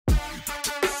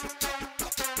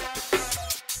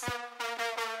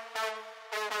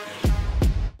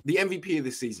the MVP of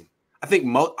the season. I think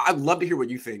I'd love to hear what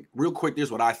you think. Real quick,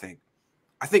 here's what I think.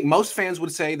 I think most fans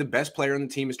would say the best player on the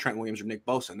team is Trent Williams or Nick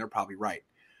Bosa, and they're probably right.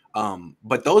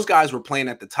 But those guys were playing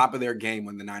at the top of their game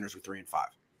when the Niners were 3-5.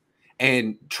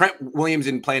 And Trent Williams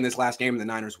didn't play in this last game, and the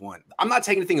Niners won. I'm not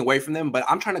taking anything away from them, but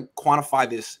I'm trying to quantify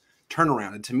this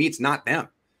turnaround. And to me, it's not them.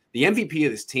 The MVP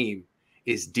of this team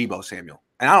is Deebo Samuel.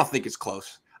 And I don't think it's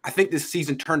close. I think this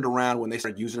season turned around when they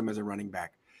started using him as a running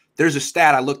back. There's a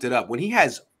stat, I looked it up. When he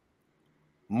has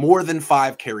more than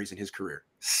 5 carries in his career,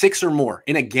 6 or more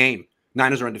in a game,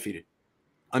 Niners are undefeated.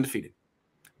 Undefeated.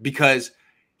 Because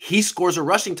he scores a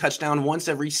rushing touchdown once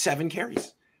every 7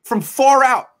 carries from far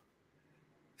out.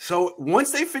 So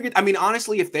once they figured, I mean,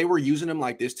 honestly, if they were using him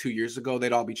like this 2 years ago,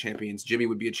 they'd all be champions. Jimmy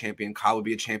would be a champion. Kyle would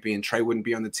be a champion. Trey wouldn't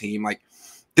be on the team. Like,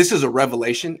 this is a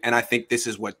revelation, and I think this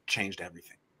is what changed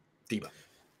everything. Deebo.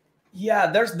 Yeah,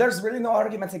 there's really no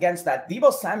arguments against that.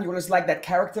 Deebo Samuel is like that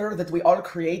character that we all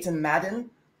create in Madden,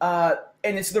 and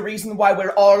it's the reason why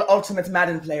we're all ultimate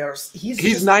Madden players.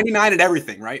 He's 99 at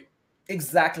everything, right?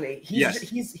 Exactly.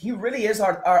 He really is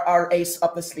our ace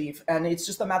up the sleeve, and it's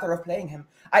just a matter of playing him.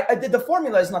 The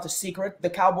formula is not a secret. The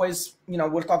Cowboys,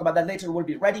 we'll talk about that later, will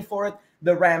be ready for it.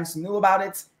 The Rams knew about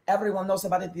it. Everyone knows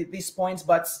about it at this point,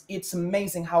 but it's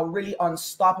amazing how really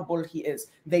unstoppable he is.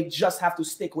 They just have to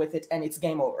stick with it, and it's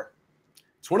game over.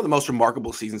 It's one of the most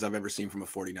remarkable seasons I've ever seen from a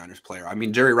 49ers player. I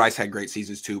mean, Jerry Rice had great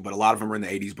seasons too, but a lot of them were in the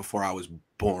 80s before I was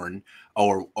born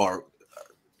or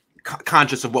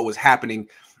conscious of what was happening.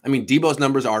 I mean, Deebo's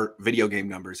numbers are video game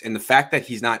numbers, and the fact that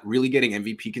he's not really getting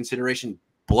MVP consideration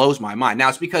blows my mind. Now,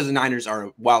 it's because the Niners are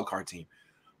a wild card team.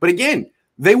 But again,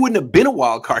 they wouldn't have been a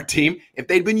wild card team if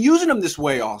they'd been using them this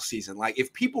way all season. Like,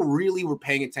 if people really were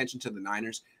paying attention to the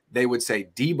Niners, they would say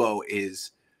Deebo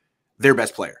is their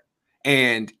best player.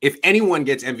 And if anyone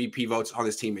gets MVP votes on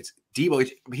this team, it's Deebo.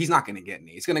 He's not going to get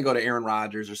any. It's going to go to Aaron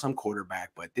Rodgers or some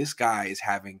quarterback. But this guy is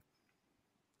having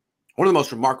one of the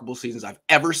most remarkable seasons I've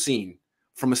ever seen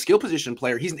from a skill position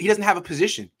player. He doesn't have a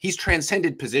position. He's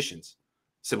transcended positions,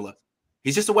 Sybilla.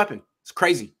 He's just a weapon. It's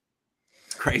crazy.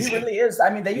 It's crazy. He really is. I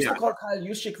mean, they used to call Kyle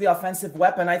Juszczyk the offensive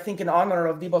weapon. I think in honor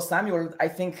of Deebo Samuel, I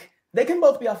think they can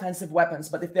both be offensive weapons.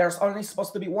 But if there's only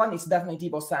supposed to be one, it's definitely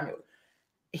Deebo Samuel.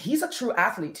 He's a true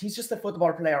athlete. He's just a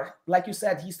football player. Like you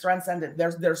said, he's transcended.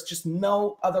 There's just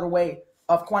no other way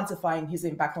of quantifying his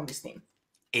impact on this team.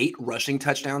 8 rushing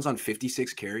touchdowns on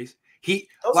 56 carries.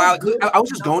 I was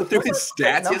just going through his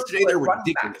stats yesterday. They're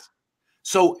ridiculous.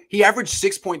 So he averaged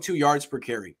 6.2 yards per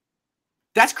carry.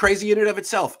 That's crazy in and of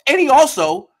itself. And he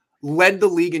also led the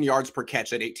league in yards per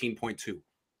catch at 18.2.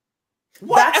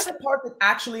 That's the part that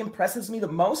actually impresses me the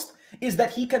most, is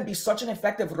that he can be such an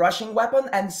effective rushing weapon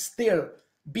and still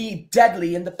be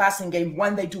deadly in the passing game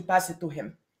when they do pass it to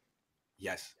him.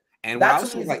 Yes. And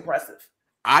that's impressive.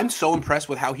 I'm so impressed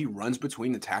with how he runs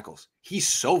between the tackles. He's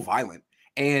so violent.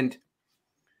 And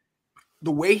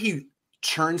the way he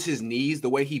churns his knees, the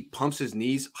way he pumps his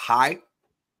knees high,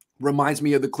 reminds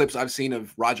me of the clips I've seen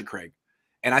of Roger Craig.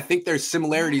 And I think there's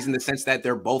similarities in the sense that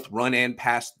they're both run and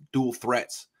pass dual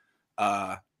threats.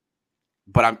 But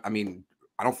I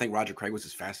don't think Roger Craig was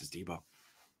as fast as Deebo.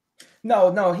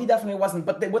 No, he definitely wasn't.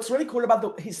 But what's really cool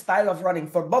about his style of running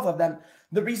for both of them,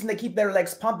 the reason they keep their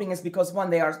legs pumping is because, one,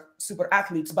 they are super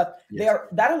athletes, but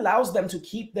that allows them to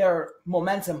keep their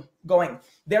momentum going.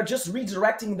 They're just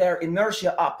redirecting their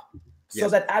inertia up so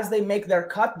that as they make their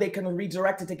cut, they can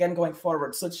redirect it again going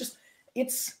forward. So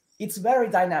it's very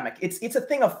dynamic. It's a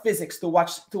thing of physics to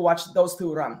watch those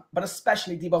two run, but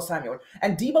especially Deebo Samuel.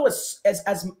 And Deebo is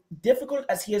as difficult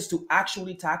as he is to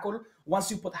actually tackle once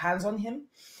you put hands on him.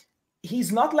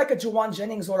 He's not like a Juwan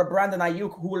Jennings or a Brandon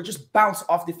Ayuk who will just bounce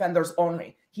off defenders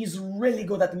only. He's really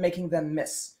good at making them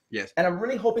miss. Yes. And I'm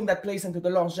really hoping that plays into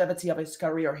the longevity of his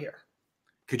career here.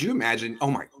 Could you imagine? Oh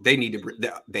my,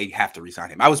 they have to resign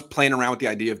him. I was playing around with the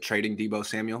idea of trading Deebo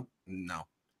Samuel. No,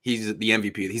 he's the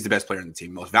MVP. He's the best player on the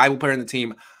team, most valuable player on the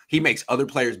team. He makes other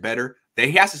players better.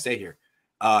 He has to stay here.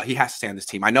 He has to stay on this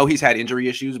team. I know he's had injury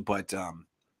issues, but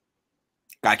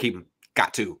gotta keep him.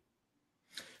 Got to.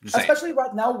 Especially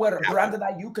right now where Brandon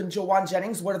Ayuk and Juwan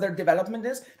Jennings, where their development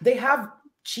is, they have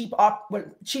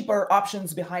cheaper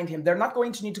options behind him. They're not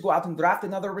going to need to go out and draft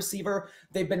another receiver.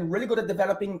 They've been really good at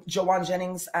developing Juwan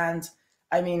Jennings. And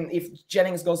I mean, if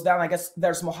Jennings goes down, I guess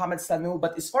there's Mohamed Sanu.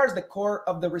 But as far as the core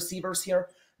of the receivers here,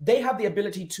 they have the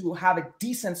ability to have a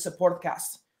decent support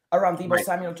cast around Deebo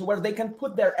Samuel to where they can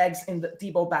put their eggs in the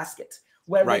Deebo basket,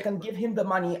 where they can give him the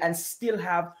money and still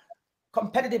have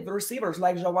competitive receivers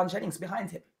like Juwan Jennings behind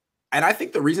him. And I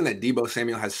think the reason that Deebo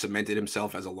Samuel has cemented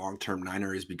himself as a long-term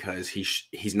Niner is because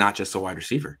he's not just a wide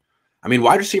receiver. I mean,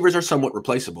 wide receivers are somewhat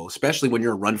replaceable, especially when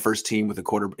you're a run-first team with a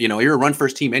quarter. You know, you're a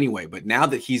run-first team anyway, but now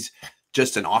that he's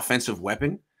just an offensive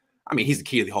weapon, I mean, he's the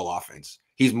key to the whole offense.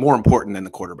 He's more important than the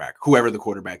quarterback, whoever the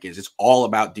quarterback is. It's all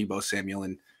about Deebo Samuel.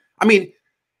 And, I mean,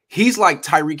 he's like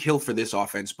Tyreek Hill for this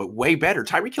offense, but way better.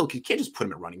 Tyreek Hill, you can't just put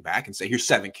him at running back and say, here's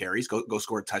 7 carries, go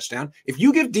score a touchdown. If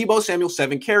you give Deebo Samuel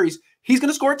 7 carries, he's going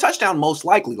to score a touchdown most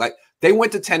likely. Like, they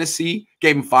went to Tennessee,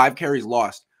 gave him 5 carries,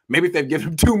 lost. Maybe if they've given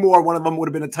him 2 more, one of them would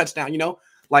have been a touchdown, you know?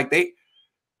 Like,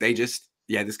 they just,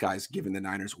 yeah, this guy's giving the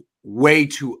Niners way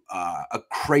too a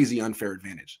crazy unfair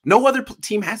advantage. No other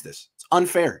team has this. It's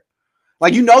unfair.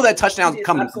 Like, you know that touchdown's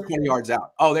coming from 20 yards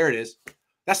out. Oh, there it is.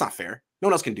 That's not fair. No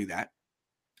one else can do that.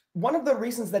 One of the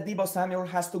reasons that Deebo Samuel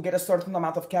has to get a certain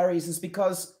amount of carries is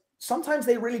because sometimes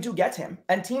they really do get him.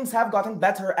 And teams have gotten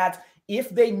better at,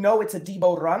 if they know it's a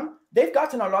Deebo run, they've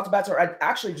gotten a lot better at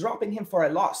actually dropping him for a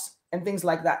loss and things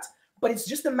like that. But it's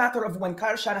just a matter of when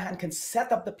Kyle Shanahan can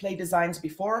set up the play designs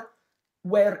before,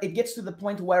 where it gets to the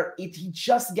point where he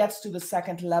just gets to the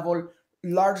second level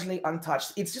largely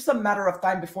untouched. It's just a matter of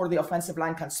time before the offensive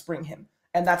line can spring him.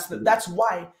 And that's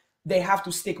why they have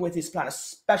to stick with his plan,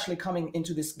 especially coming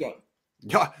into this game.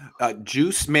 Yeah,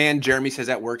 Juice Man Jeremy says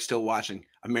at work, still watching.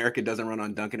 America doesn't run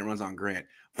on Duncan, it runs on Grant.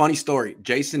 Funny story.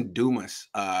 Jason Dumas,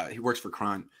 he works for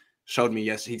Cron, showed me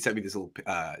he sent me this little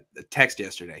text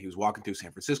yesterday. He was walking through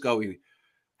San Francisco. He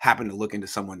happened to look into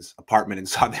someone's apartment and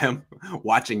saw them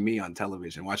watching me on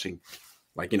television, watching,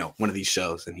 like, you know, one of these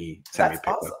shows, and he sent me a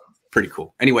picture. Awesome. Pretty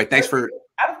cool. Anyway, thanks for.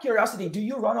 Out of curiosity, do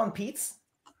you run on Pete's?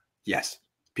 Yes,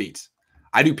 Pete's.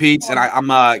 I do Pete's, and I'm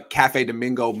a Cafe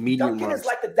Domingo medium. Dunkin' is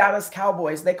like the Dallas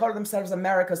Cowboys. They call themselves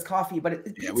America's coffee, but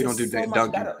yeah, we don't do so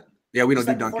Dunkin'. Yeah, we don't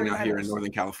do Dunkin' out here in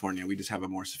Northern California. We just have a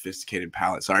more sophisticated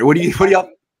palate. Sorry. What do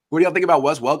y'all think about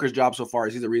Wes Welker's job so far?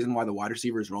 Is he the reason why the wide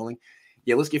receiver is rolling?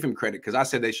 Yeah, let's give him credit, because I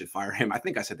said they should fire him. I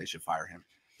think I said they should fire him.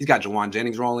 He's got Jawan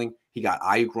Jennings rolling. He got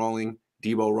Ayuk rolling.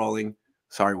 Debo rolling.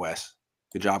 Sorry, Wes.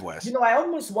 Good job, Wes. You know, I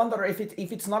almost wonder if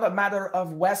it's not a matter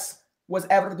of Wes was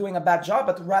ever doing a bad job,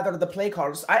 but rather the play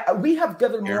callers. We have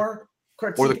given more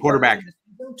critique or the quarterback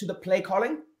to the play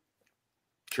calling.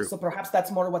 True. So perhaps that's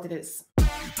more what it is.